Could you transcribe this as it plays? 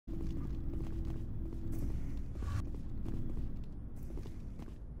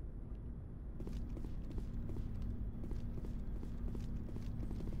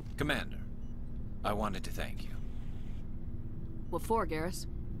Commander, I wanted to thank you. What for, Garrus?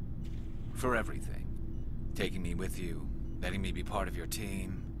 For everything. Taking me with you, letting me be part of your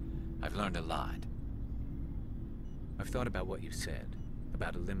team. I've learned a lot. I've thought about what you said,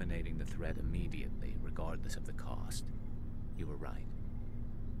 about eliminating the threat immediately, regardless of the cost. You were right.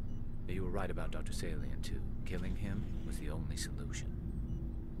 You were right about Dr. Salian, too. Killing him was the only solution.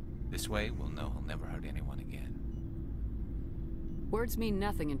 This way, we'll know he'll never hurt anyone again. Words mean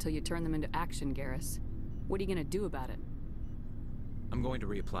nothing until you turn them into action, Garrus. What are you gonna do about it? I'm going to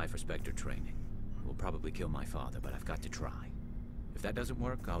reapply for Spectre training. It will probably kill my father, but I've got to try. If that doesn't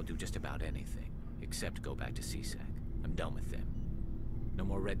work, I'll do just about anything, except go back to CSEC. I'm done with them. No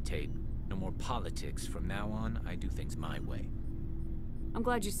more red tape, no more politics. From now on, I do things my way. I'm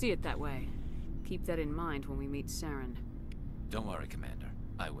glad you see it that way. Keep that in mind when we meet Saren. Don't worry, Commander.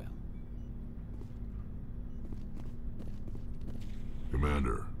 I will.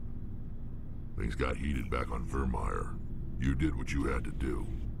 Commander, things got heated back on Vermeer. You did what you had to do.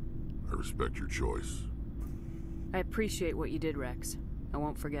 I respect your choice. I appreciate what you did, Rex. I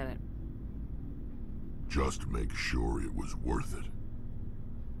won't forget it. Just make sure it was worth it.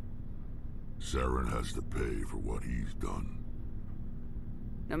 Saren has to pay for what he's done.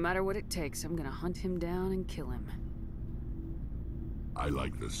 No matter what it takes, I'm gonna hunt him down and kill him. I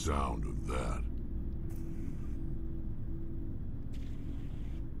like the sound of that.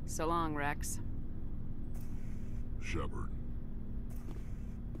 So long, Rex. Shepard.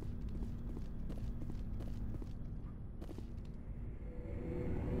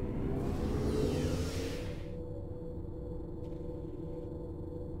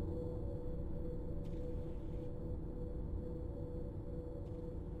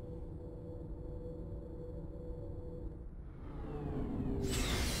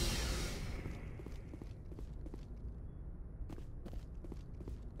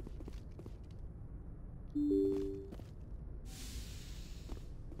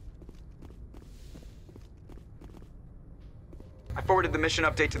 I forwarded the mission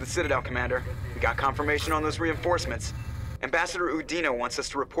update to the Citadel, Commander. We got confirmation on those reinforcements. Ambassador Udina wants us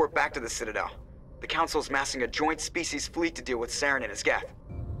to report back to the Citadel. The Council's massing a joint species fleet to deal with Saren and his Geth.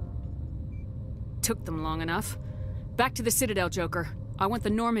 Took them long enough. Back to the Citadel, Joker. I want the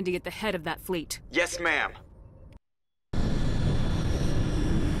Normandy at the head of that fleet. Yes, ma'am.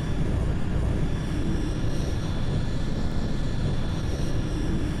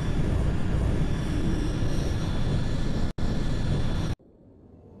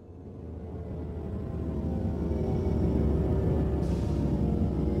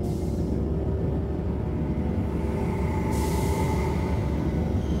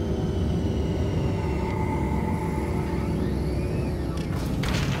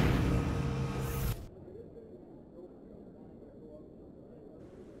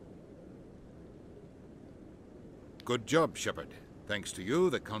 Good job, Shepard. Thanks to you,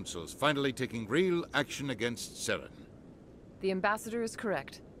 the Council's finally taking real action against Saren. The Ambassador is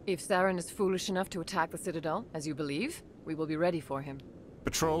correct. If Saren is foolish enough to attack the Citadel, as you believe, we will be ready for him.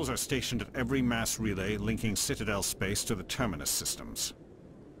 Patrols are stationed at every mass relay linking Citadel space to the Terminus systems.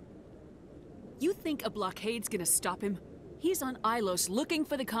 You think a blockade's gonna stop him? He's on Ilos looking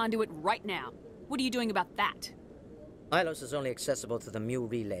for the conduit right now. What are you doing about that? Ilos is only accessible to the Mu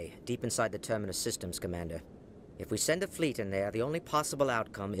relay, deep inside the Terminus systems, Commander. If we send a fleet in there, the only possible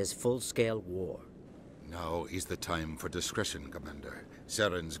outcome is full-scale war. Now is the time for discretion, Commander.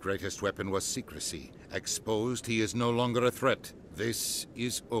 Saren's greatest weapon was secrecy. Exposed, he is no longer a threat. This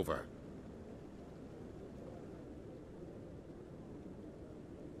is over.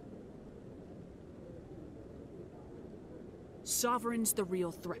 Sovereign's the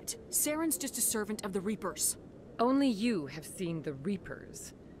real threat. Saren's just a servant of the Reapers. Only you have seen the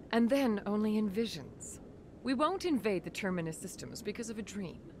Reapers, and then only in visions. We won't invade the Terminus systems because of a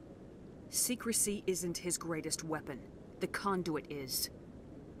dream. Secrecy isn't his greatest weapon. The conduit is.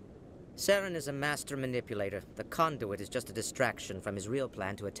 Saren is a master manipulator. The conduit is just a distraction from his real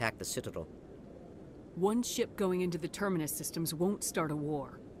plan to attack the Citadel. One ship going into the Terminus systems won't start a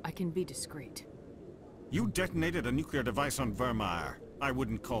war. I can be discreet. You detonated a nuclear device on Vermeer. I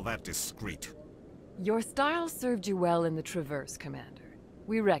wouldn't call that discreet. Your style served you well in the Traverse, Commander.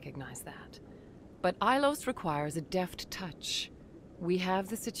 We recognize that. But Ilos requires a deft touch. We have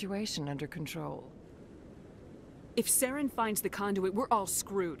the situation under control. If Saren finds the conduit, we're all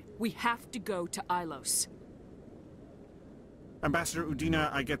screwed. We have to go to Ilos. Ambassador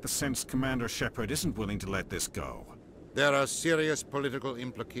Udina, I get the sense Commander Shepard isn't willing to let this go. There are serious political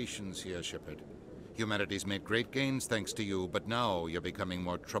implications here, Shepard. Humanity's made great gains thanks to you, but now you're becoming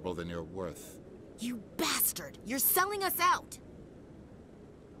more trouble than you're worth. You bastard! You're selling us out!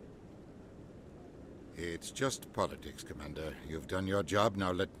 It's just politics, Commander. You've done your job,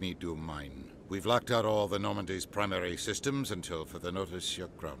 now let me do mine. We've locked out all the Normandy's primary systems until further notice you're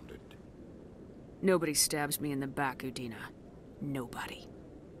grounded. Nobody stabs me in the back, Udina. Nobody.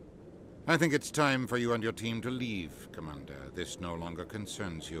 I think it's time for you and your team to leave, Commander. This no longer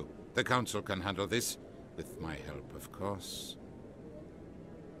concerns you. The Council can handle this, with my help, of course.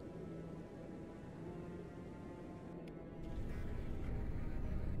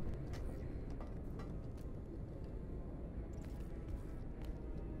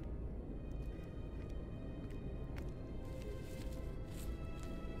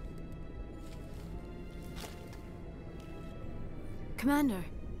 Commander.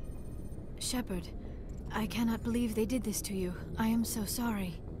 Shepard, I cannot believe they did this to you. I am so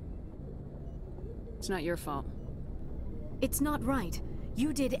sorry. It's not your fault. It's not right.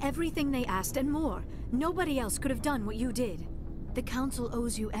 You did everything they asked and more. Nobody else could have done what you did. The Council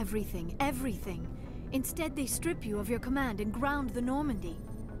owes you everything, everything. Instead, they strip you of your command and ground the Normandy.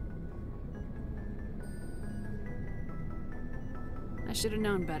 I should have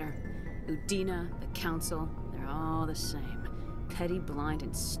known better. Udina, the Council, they're all the same. Petty, blind,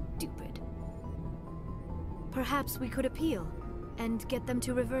 and stupid. Perhaps we could appeal, and get them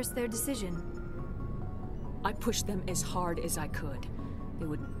to reverse their decision. I pushed them as hard as I could. They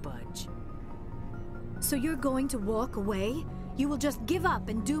wouldn't budge. So you're going to walk away? You will just give up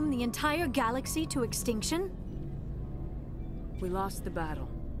and doom the entire galaxy to extinction? We lost the battle,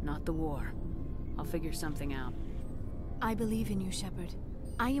 not the war. I'll figure something out. I believe in you, Shepard.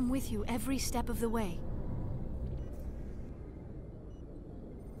 I am with you every step of the way.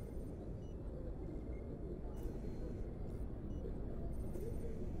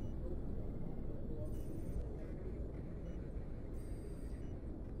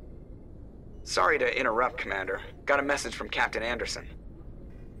 Sorry to interrupt, Commander. Got a message from Captain Anderson.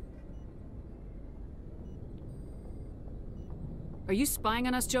 Are you spying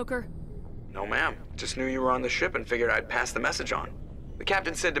on us, Joker? No, ma'am. Just knew you were on the ship and figured I'd pass the message on. The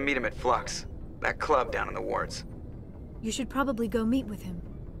captain said to meet him at Flux, that club down in the wards. You should probably go meet with him.